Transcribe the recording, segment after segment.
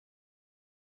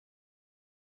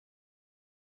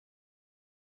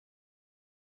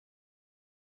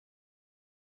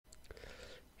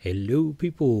Hello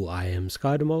people, I am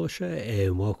Skydemolisher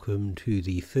and welcome to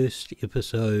the first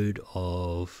episode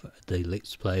of the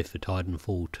Let's Play for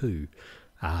Titanfall 2.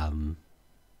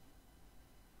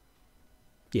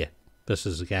 Yeah, this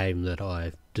is a game that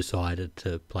I've decided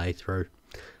to play through.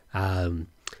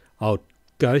 I'll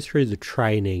go through the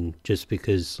training just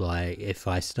because, like, if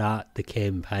I start the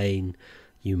campaign,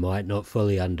 you might not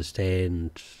fully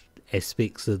understand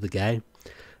aspects of the game.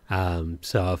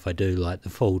 So if I do like the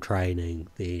full training,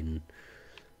 then,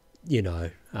 you know,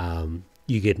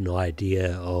 you get an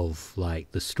idea of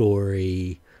like the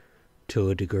story to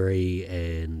a degree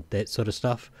and that sort of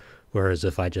stuff. Whereas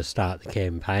if I just start the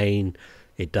campaign,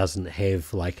 it doesn't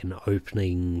have like an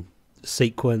opening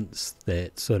sequence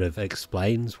that sort of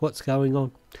explains what's going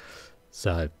on.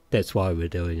 So that's why we're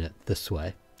doing it this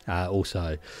way.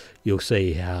 Also, you'll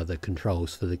see how the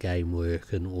controls for the game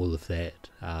work and all of that.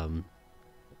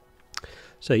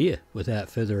 So yeah, without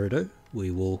further ado,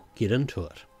 we will get into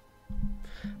it.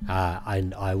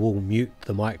 And I will mute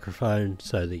the microphone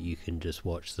so that you can just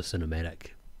watch the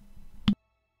cinematic.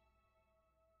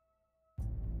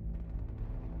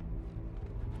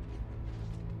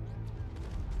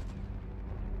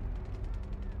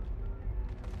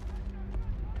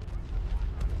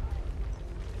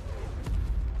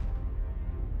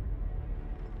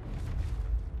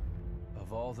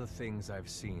 Of all the things I've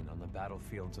seen on the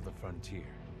battlefields of the frontier,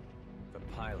 the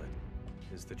pilot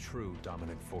is the true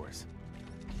dominant force.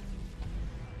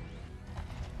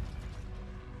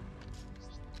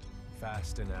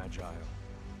 Fast and agile.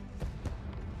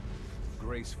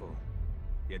 Graceful,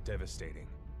 yet devastating.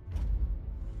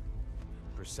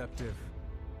 Perceptive.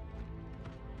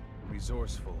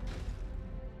 Resourceful.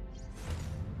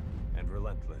 And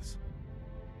relentless.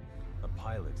 A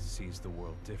pilot sees the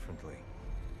world differently.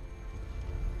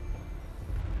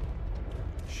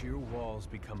 Sheer walls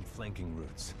become flanking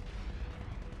routes.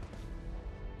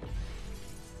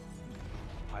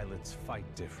 Pilots fight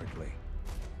differently.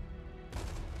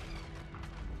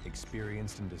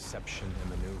 Experienced in deception and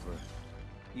maneuver,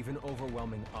 even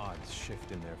overwhelming odds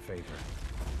shift in their favor.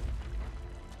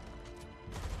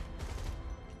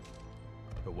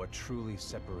 But what truly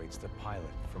separates the pilot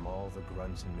from all the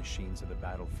grunts and machines of the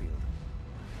battlefield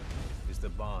is the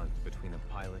bond between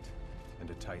a pilot and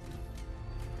a Titan.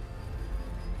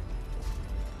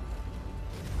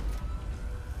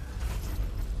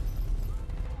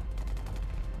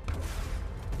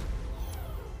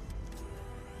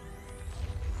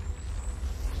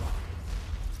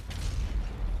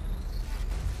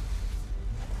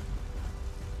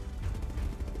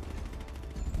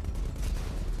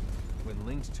 When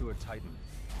linked to a Titan,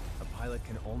 a pilot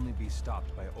can only be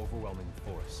stopped by overwhelming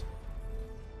force,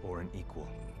 or an equal.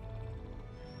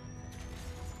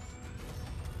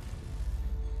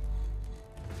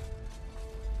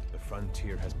 The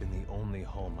frontier has been the only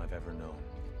home I've ever known.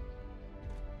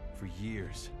 For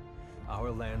years,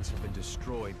 our lands have been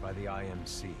destroyed by the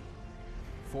IMC,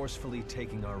 forcefully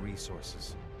taking our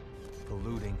resources,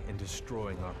 polluting and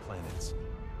destroying our planets,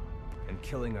 and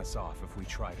killing us off if we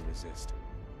try to resist.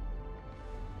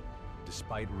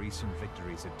 Despite recent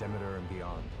victories at Demeter and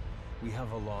beyond, we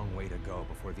have a long way to go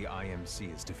before the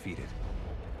IMC is defeated.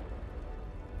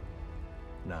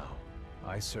 Now,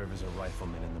 I serve as a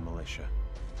rifleman in the militia,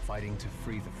 fighting to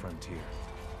free the frontier.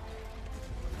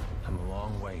 I'm a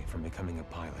long way from becoming a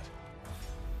pilot.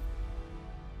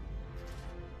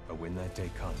 But when that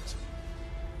day comes,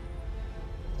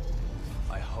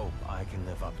 I hope I can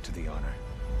live up to the honor.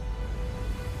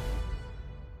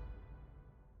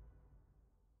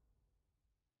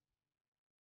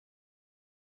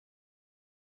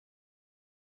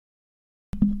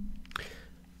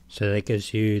 So that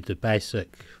gives you the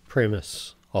basic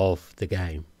premise of the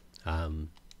game.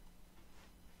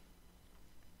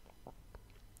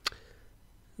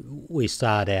 We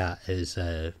start out as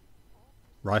a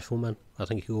rifleman, I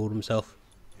think he called himself.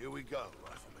 Here we go,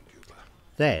 Rifleman Cooper.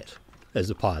 That is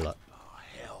a pilot. Oh,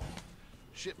 hell.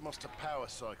 Ship must have power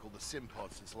cycled the sim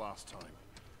pod since last time.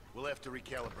 We'll have to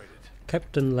recalibrate it.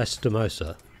 Captain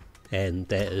Lastimosa, and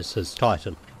that is his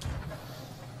Titan.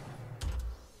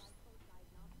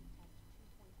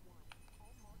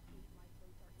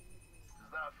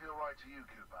 Does that feel right to you,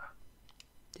 Cooper?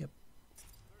 Yep.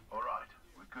 Alright,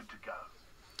 we're good to go.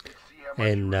 Let's see how much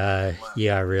And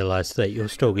yeah, I realised that you'll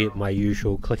still get my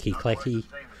usual clicky-clacky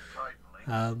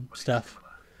stuff.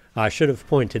 I should have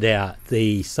pointed out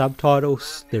the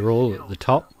subtitles, they're all at the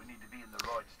top,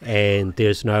 and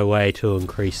there's no way to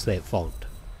increase that font.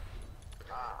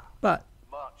 But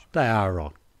they are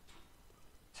on.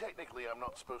 Technically, I'm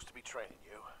not supposed to be training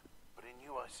you, but in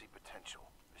you I see potential.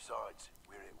 Besides,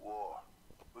 we're at war.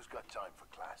 Who's got time for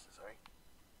classes, eh?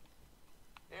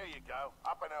 Here you go,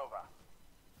 up and over.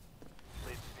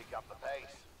 Let's pick up the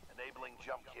pace, enabling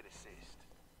jump kit assist.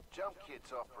 Jump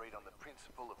kits operate on the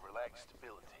principle of relaxed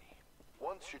stability.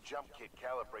 Once your jump kit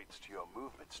calibrates to your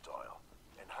movement style,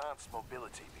 enhanced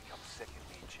mobility becomes second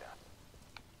nature.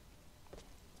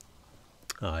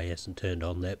 Oh, he hasn't turned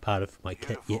on that part of my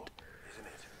kit yet. Isn't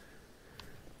it?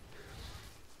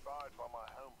 Inspired by my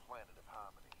home planet of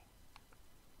Harmony.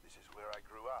 This is where I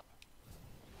grew up.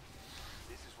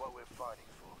 This is what we're fighting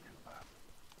for, Cooper.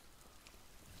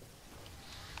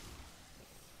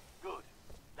 Good.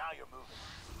 Now you're moving.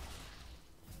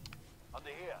 Under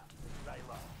here. Stay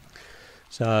low.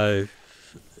 So,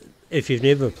 if you've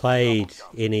never played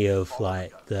any of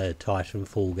like the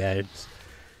Titanfall games,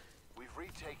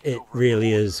 it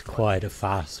really is quite a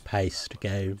fast-paced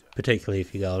game, particularly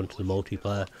if you go into the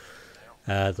multiplayer.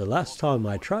 The last time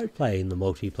I tried playing the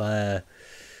multiplayer,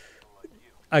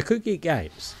 I could get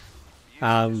games.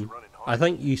 I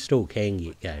think you still can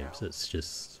get games, it's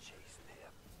just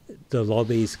the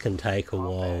lobbies can take a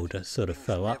while to sort of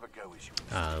fill up.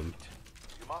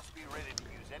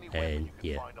 And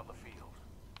yeah.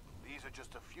 These are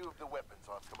just a few of the weapons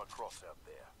I've come across out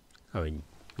there. I mean,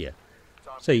 yeah.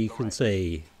 So you can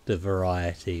see the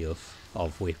variety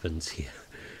of weapons here.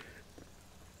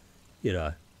 You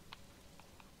know.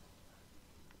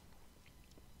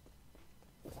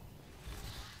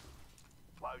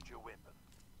 Load your weapon.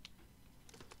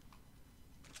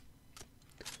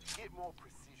 Get more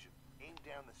precision. Aim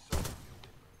down the sight of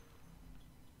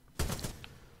your weapon.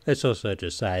 Let's also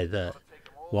just say that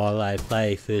while I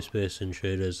play first-person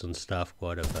shooters and stuff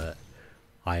quite a bit,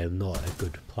 I am not a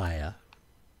good player.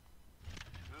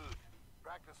 Good.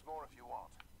 Practice more if you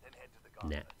want. Then head to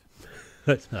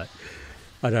the Nah.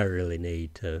 I don't really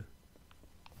need to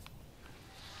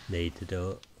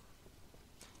do it.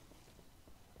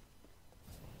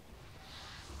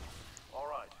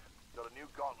 Alright. Got a new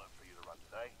gauntlet for you to run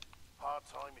today. Hard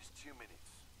time is 2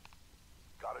 minutes.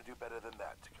 Gotta do better than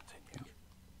that to continue.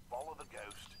 Follow the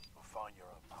ghost or find your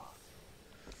own path.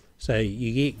 So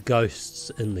you get ghosts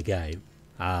in the game.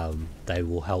 They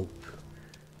will help,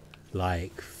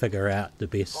 like, figure out the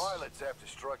best. Pilots have to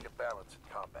strike a balance in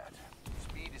combat.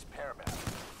 Speed is paramount,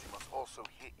 but you must also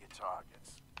hit your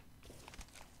targets.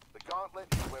 The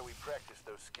gauntlet is where we practice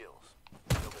those skills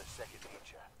until they're second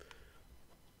nature.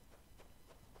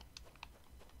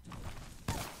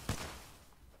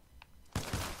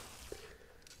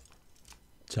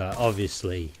 So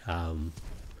obviously,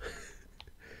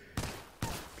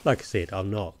 like I said, I'm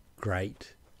not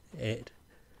great at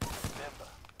Remember,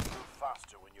 move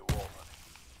faster when you're wall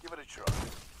running. Give it a try.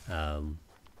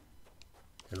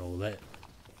 and all that.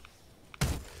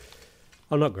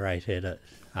 I'm not great at it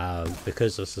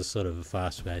because this is sort of a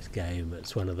fast-paced game.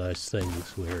 It's one of those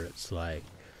things where it's like,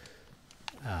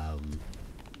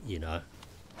 you know,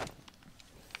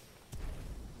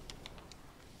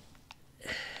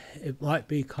 it might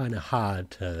be kind of hard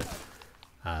to,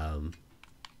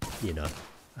 you know,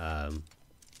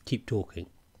 keep talking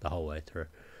the whole way through.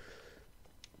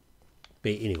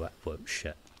 But anyway, well,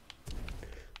 shit.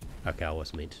 Okay, I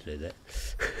wasn't meant to do that.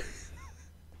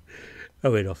 I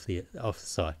went off the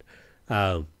side.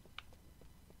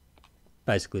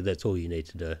 Basically, that's all you need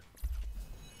to do.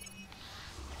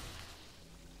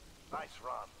 Nice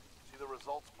run. See the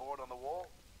results board on the wall?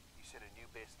 You set a new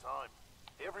best time.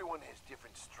 Everyone has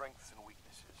different strengths and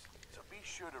weaknesses, so be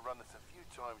sure to run this a few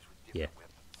times with different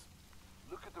weapons.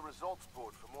 Look at the results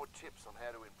board for more tips on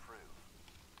how to improve.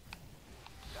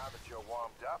 Now that you're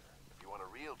warmed up, if you want a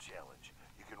real challenge,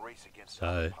 you can race against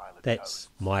So pilot that's ghosts.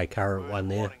 my current one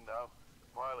there, Warning, though,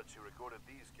 pilots who recorded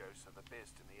these ghosts are the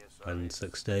best in the SRS.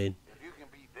 116. If you can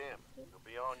beat them, you'll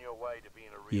be on your way to being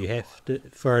a real You have pilot. to,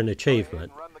 for an Go ahead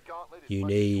achievement, and run the gauntlet as you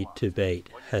much as need want. to beat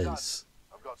When you're done, his,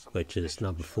 I've got something which is special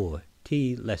number to show you. 4,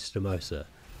 T. Lastimosa.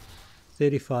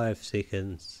 35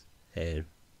 seconds and,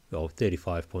 well,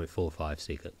 35.45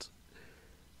 seconds.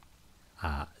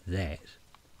 That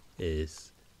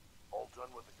is All done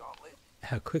with the gauntlet?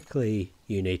 how quickly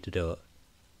you need to do it.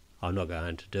 I'm not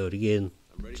going to do it again.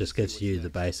 Just gives you the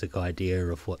basic idea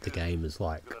of what the game is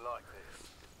like. You're gonna like this.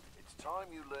 It's time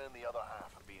you learn the other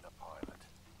half of being a pilot.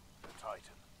 The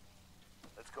Titan.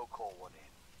 Let's go call one in.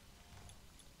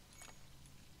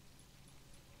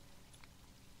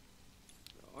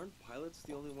 Aren't pilots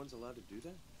the only ones allowed to do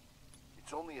that?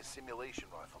 It's only a simulation,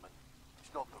 Rifleman.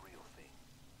 It's not the real thing.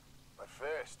 But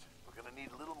first, we're gonna need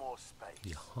a little more space.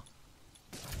 Yeah.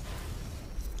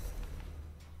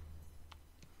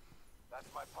 That's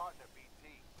my partner, BT.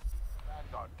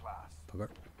 Vanguard class. Bugger.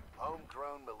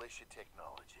 Homegrown militia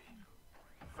technology.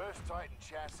 First Titan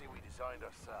chassis we designed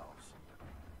ourselves.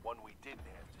 One we didn't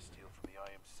have to steal from the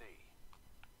IMC.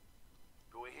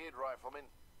 Go ahead, Rifleman.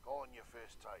 Go on your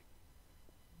first take.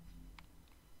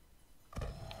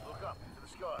 Look up to the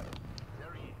sky.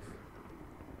 There he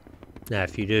is. Now,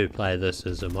 if you do play this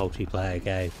as a multiplayer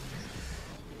game,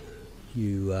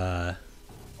 you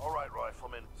Alright,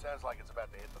 Rifleman. Sounds like it's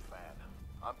about to hit the fan.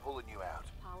 I'm pulling you out.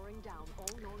 Powering down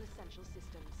all non-essential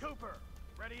systems. Cooper,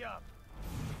 ready up.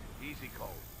 Easy, Cole.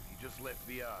 He just left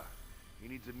VR. He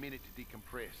needs a minute to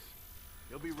decompress.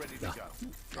 He'll be ready to go.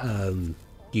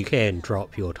 you can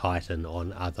drop your Titan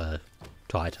on other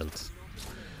Titans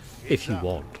if you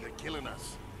want. They're killing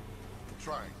us.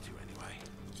 Trying to, anyway.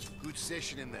 Good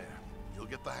session in there. You'll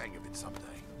get the hang of it someday.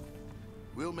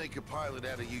 We'll make a pilot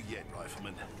out of you yet,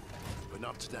 Rifleman. But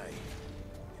not today.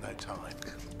 No time.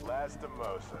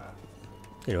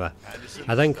 Anyway,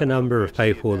 I think a number of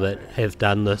people that have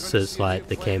done this as like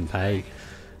the campaign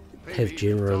have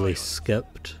generally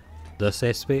skipped this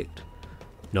aspect,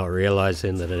 not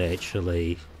realizing that it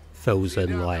actually fills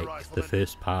in like the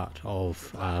first part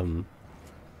of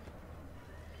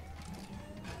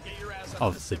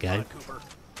the game.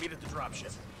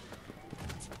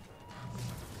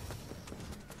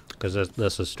 Because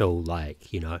this is still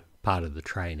like, you know, part of the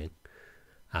training.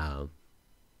 Now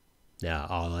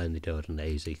I'll only do it in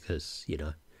easy because, you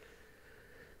know,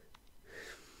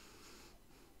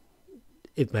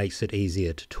 it makes it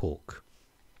easier to talk.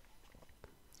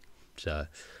 So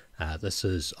this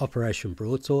is Operation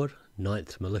Broadsword,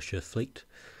 9th Militia Fleet.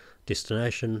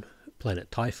 Destination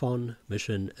Planet Typhon.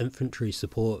 Mission Infantry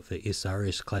Support for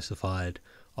SRS Classified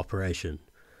Operation.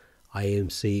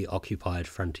 IMC Occupied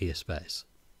Frontier Space.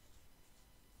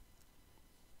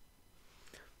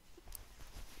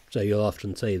 So you'll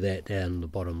often see that down the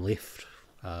bottom left,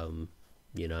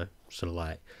 you know, sort of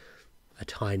like a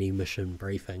tiny mission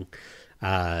briefing.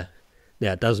 Now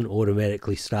it doesn't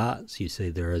automatically start, so you see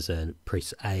there is a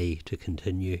press A to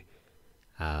continue.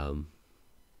 There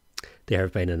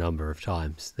have been a number of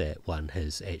times that one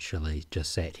has actually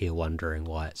just sat here wondering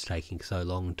why it's taking so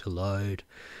long to load,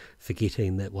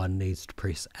 forgetting that one needs to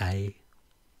press A.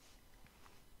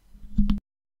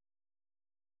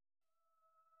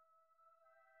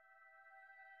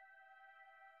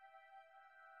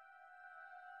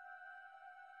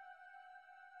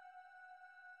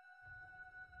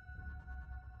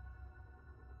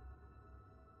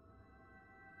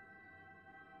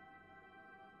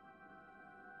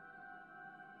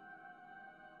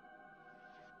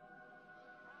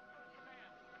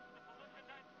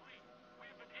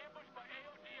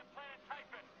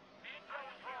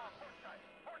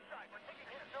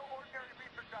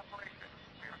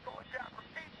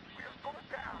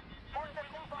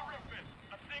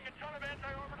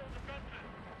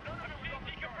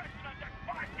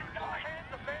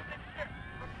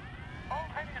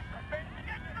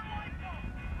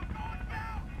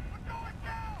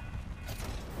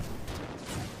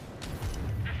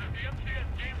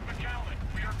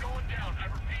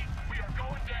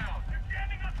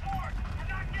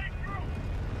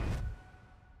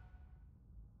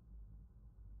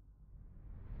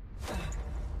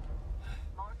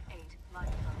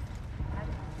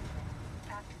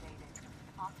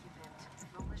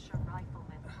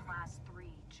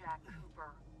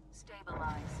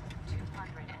 Stabilize.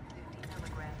 250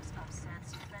 milligrams of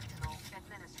sense fentanyl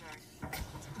administered.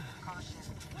 Caution.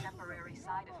 Temporary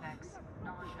side effects.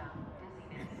 Nausea.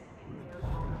 Dizziness. Impaired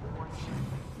motor coordination.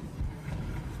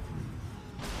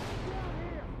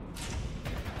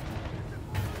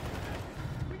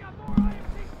 We got more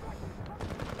IMC structures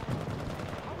coming.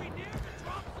 Are we near the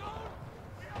drop zone?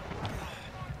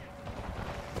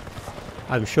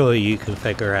 I'm sure you can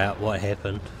figure out what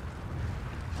happened.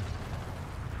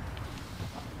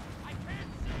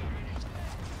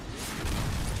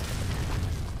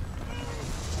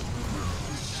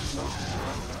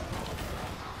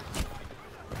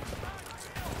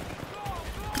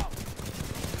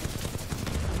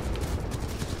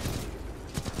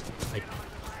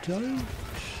 I don't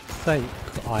think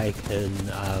I can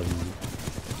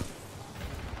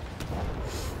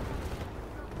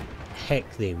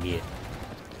hack them yet.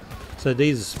 So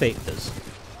these are Spectres.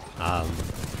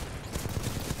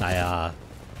 They are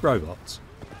robots.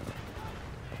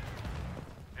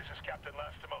 This is Captain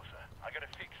Lastimosa. I got a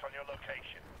fix on your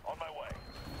location. On my way.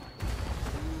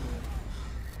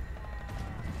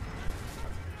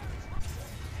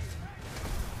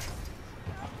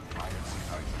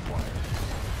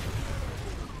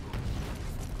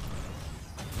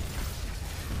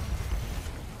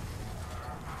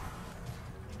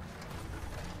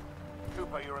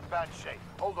 Cooper, you're in bad shape.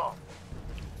 Hold on.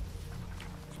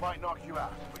 This might knock you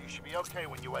out, but you should be okay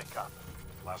when you wake up.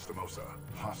 Lastimosa,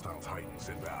 hostile Titans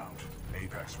inbound.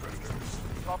 Apex predators.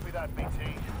 Copy that, BT.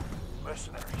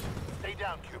 Mercenaries. Stay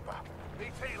down, Cooper.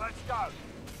 BT, let's go.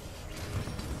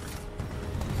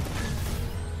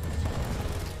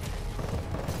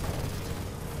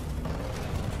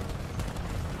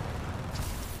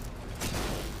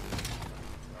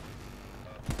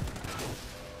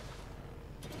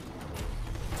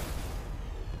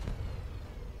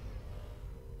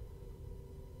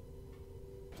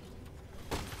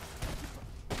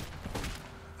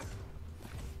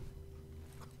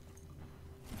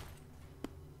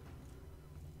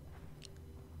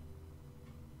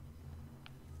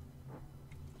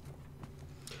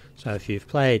 So if you've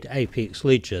played Apex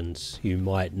Legends, you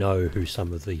might know who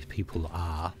some of these people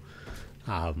are.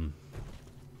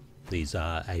 These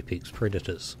are Apex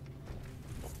Predators.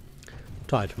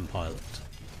 Titan pilots.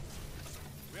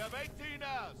 We have 18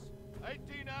 hours.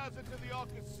 18 hours until the Ark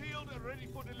is sealed and ready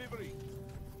for delivery.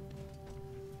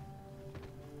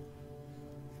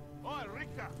 Oi,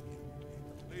 Richter!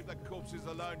 Leave the corpses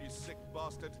alone, you sick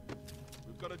bastard.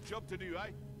 We've got a job to do, eh?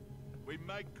 We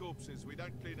make corpses, we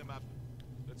don't clean them up.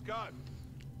 Let's go!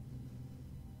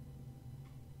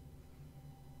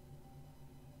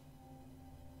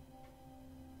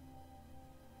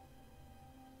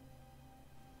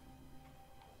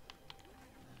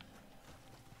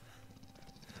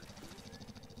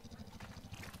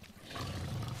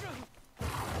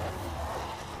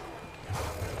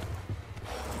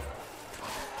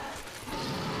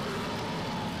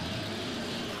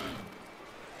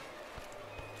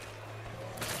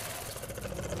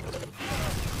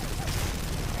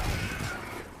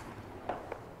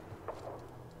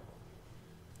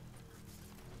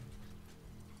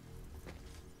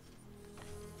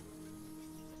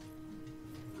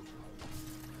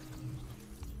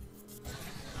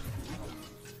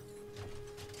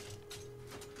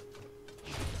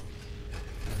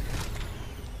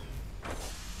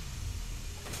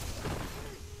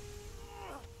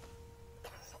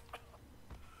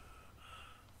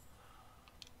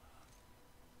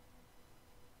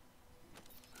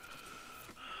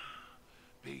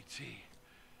 BT,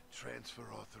 transfer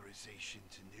authorization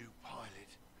to new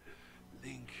pilot.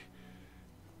 Link,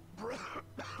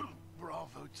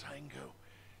 Bravo Tango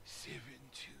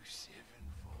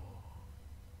 7274.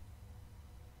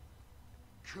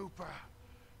 Trooper,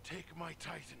 take my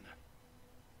Titan.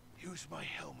 Use my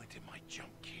helmet and my jump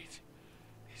kit.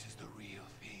 This is the real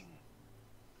thing.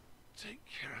 Take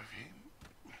care of him.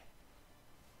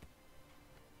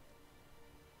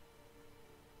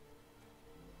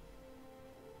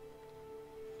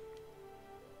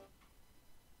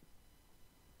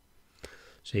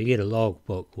 So you get a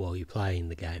logbook while you're playing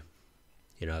the game.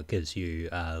 You know, it gives you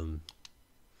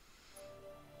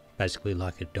basically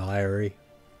like a diary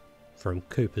from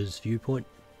Cooper's viewpoint.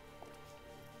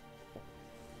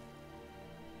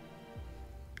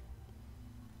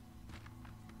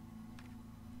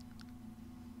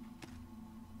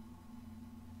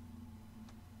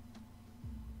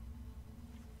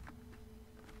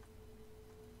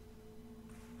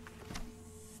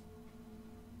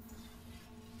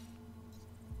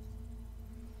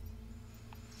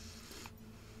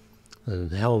 And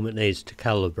the helmet needs to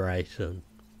calibrate and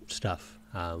stuff,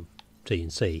 so you can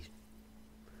see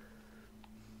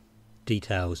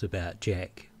details about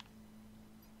Jack.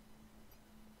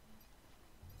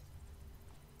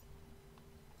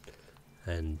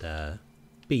 And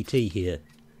BT here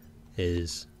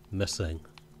is missing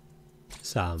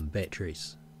some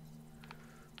batteries.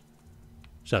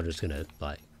 So I'm just gonna,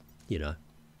 like, you know,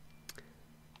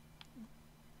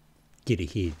 get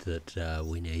ahead that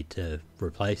we need to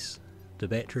replace the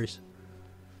batteries.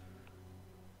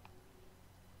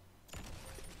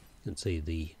 You can see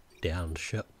the downed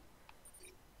ship.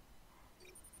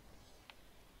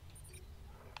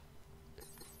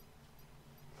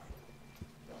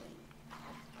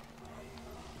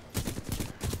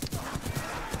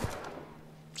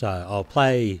 So I'll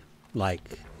play,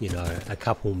 like, you know, a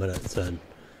couple minutes in,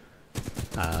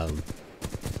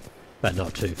 but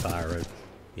not too far in,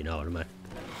 you know what I mean.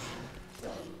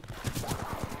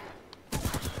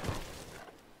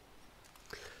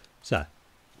 So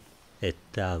it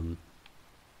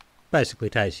basically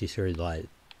takes you through, like,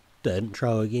 the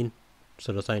intro again,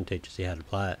 sort of thing, teaches you how to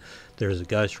play it. There is a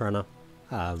ghost runner.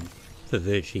 For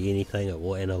virtually anything, it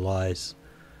will analyze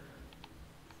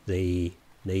the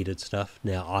needed stuff.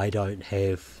 Now, I don't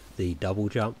have the double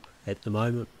jump at the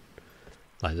moment.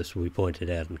 Like, this will be pointed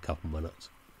out in a couple minutes.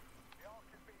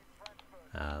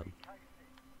 But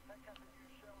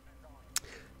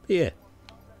yeah,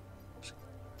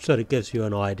 sort of gives you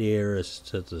an idea as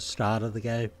to the start of the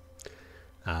game.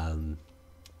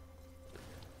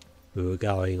 we were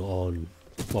going on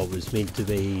what was meant to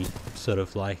be sort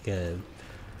of like a,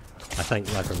 I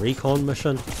think like a recon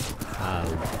mission,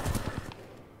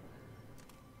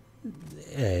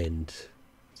 and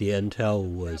the intel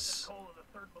was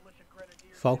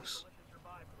false.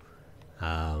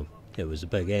 It was a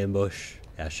big ambush,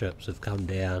 our ships have come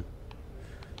down,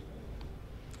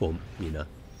 or you know,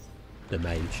 the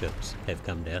main ships have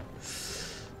come down.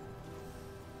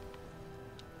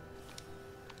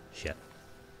 Shit.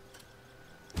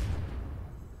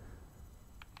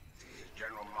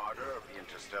 General Marder of the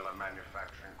Interstellar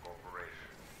Manufacturing Corporation.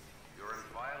 You're in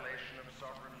violation of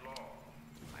sovereign law.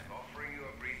 I'm offering you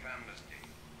a brief amnesty.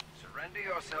 Surrender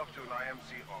yourself to an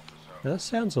IMC officer. Now, this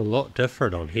sounds a lot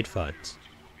different on headphones.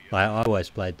 Like, I always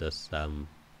played this,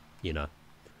 you know,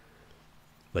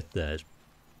 with the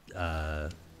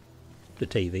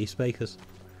TV speakers.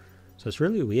 So it's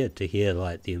really weird to hear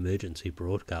like the emergency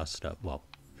broadcast stuff. Well,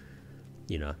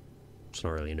 you know, it's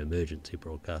not really an emergency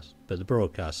broadcast, but the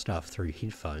broadcast stuff through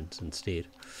headphones instead.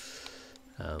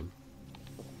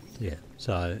 Yeah,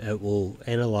 so it will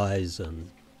analyze and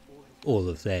all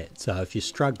of that. So if you're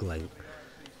struggling,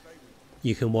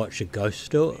 you can watch a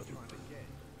ghost do it.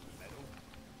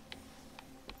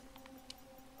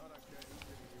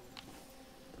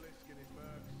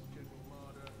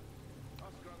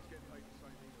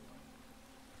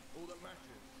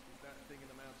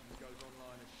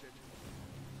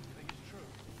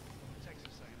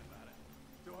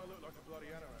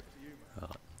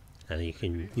 And you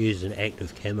can use an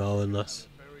active camo in this.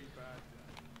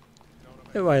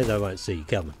 That way they won't see you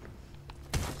coming.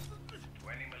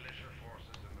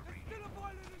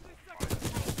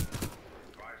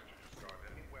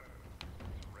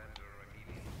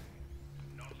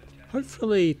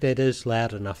 Hopefully that is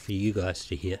loud enough for you guys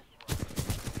to hear.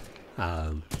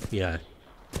 You know,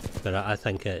 but I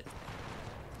think it,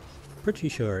 pretty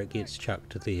sure it gets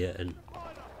chucked there and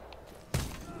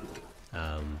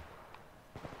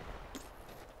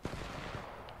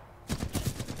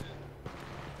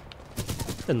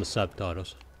in the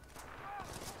subtitles.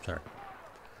 Sorry.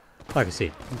 Like I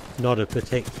said, not a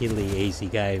particularly easy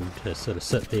game to sort of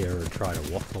sit there and try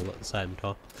to waffle at the same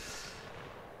time.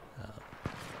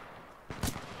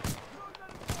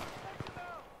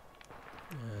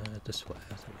 This way,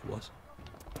 I think it was.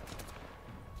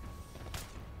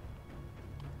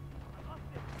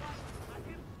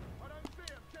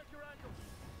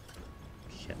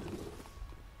 Shit.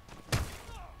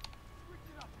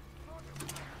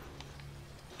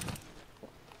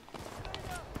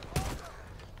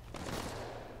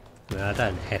 I mean, I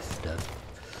don't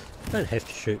have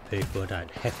to shoot people, I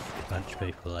don't have to punch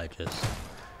people,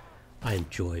 I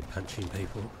enjoy punching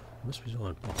people. There must be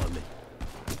someone behind me.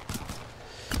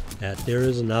 Now, there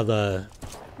is another,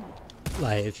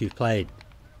 like, if you've played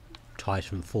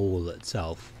Titanfall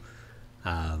itself,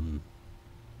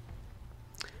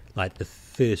 like the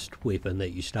first weapon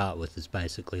that you start with is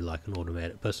basically like an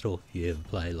automatic pistol. If you ever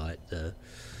play like the,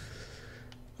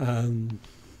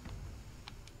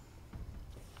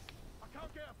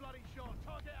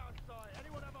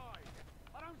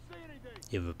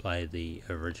 you ever play the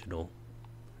original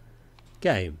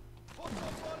game,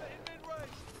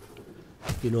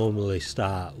 you normally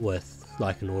start with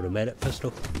like an automatic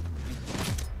pistol.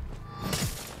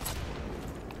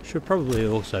 Should probably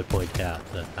also point out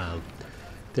that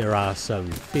there are some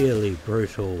fairly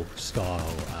brutal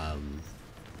style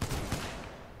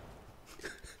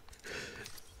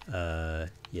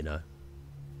you know,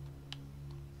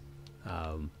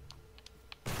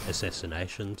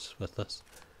 assassinations with this.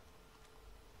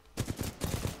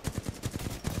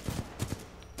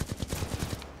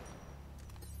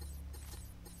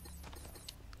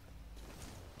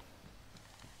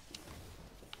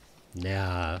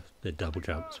 Now the double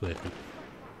jump's working.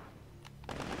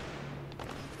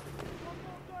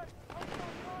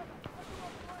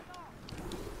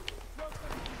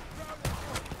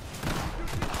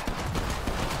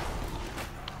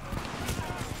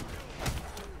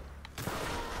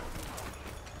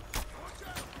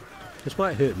 This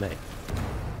might hurt me.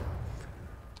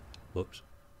 Whoops.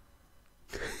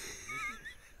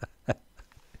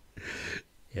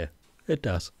 Yeah, it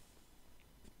does.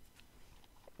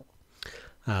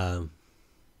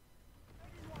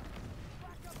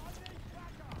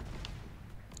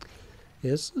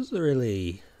 This is a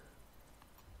really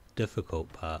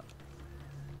difficult part.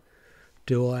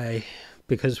 Do I,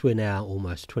 because we're now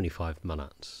almost 25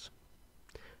 minutes,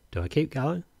 do I keep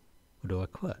going or do I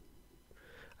quit?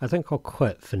 I think I'll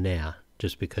quit for now,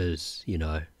 just because, you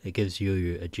know, it gives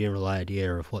you a general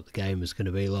idea of what the game is going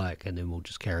to be like, and then we'll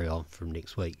just carry on from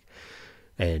next week.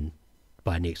 And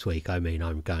by next week, I mean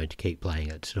I'm going to keep playing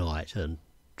it tonight and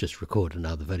just record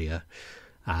another video.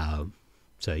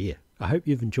 So yeah, I hope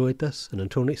you've enjoyed this, and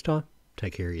until next time,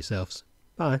 take care of yourselves.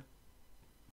 Bye.